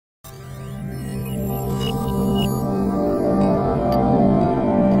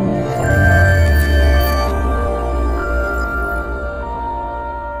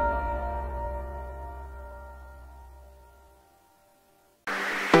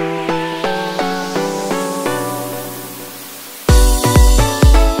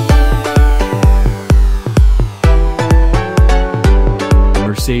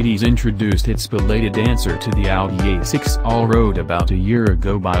Mercedes introduced its belated answer to the Audi A6 Allroad about a year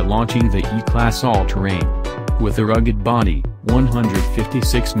ago by launching the E-Class all-terrain. With a rugged body,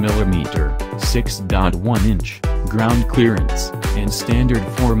 156mm, 6.1-inch, ground clearance, and standard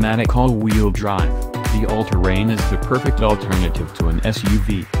 4MATIC all-wheel drive, the all-terrain is the perfect alternative to an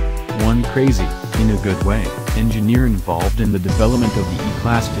SUV. One crazy, in a good way, engineer involved in the development of the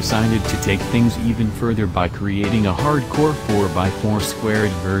E-Class decided to take things even further by creating a hardcore 4x4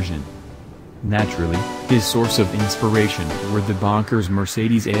 squared version. Naturally, his source of inspiration were the bonkers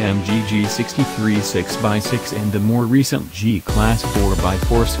Mercedes-AMG G63 6x6 and the more recent G-Class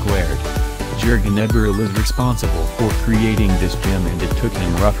 4x4 squared. Jürgen Eberl is responsible for creating this gem, and it took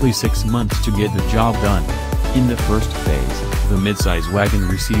him roughly 6 months to get the job done. In the first phase, the midsize wagon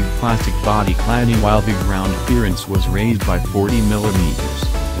received plastic body cladding while the ground clearance was raised by 40mm,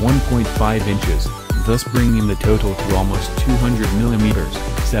 1.5 inches, thus bringing the total to almost 200mm,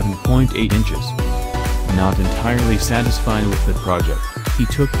 7.8 inches. Not entirely satisfied with the project, he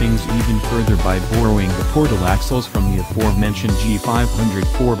took things even further by borrowing the portal axles from the aforementioned G500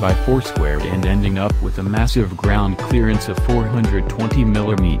 4x4 squared and ending up with a massive ground clearance of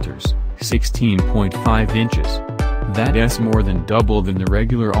 420mm, 16.5 inches. That's more than double than the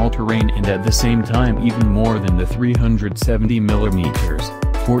regular all-terrain and at the same time even more than the 370mm,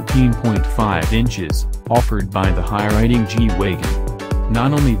 14.5 inches, offered by the high-riding G-Wagon.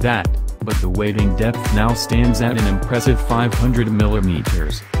 Not only that, but the waiting depth now stands at an impressive 500mm,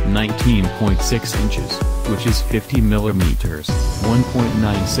 19.6 inches, which is 50mm,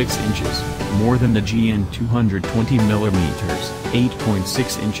 1.96 inches, more than the GN 220mm,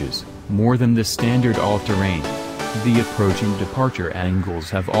 8.6 inches, more than the standard all-terrain. The approaching departure angles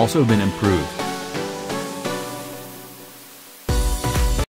have also been improved.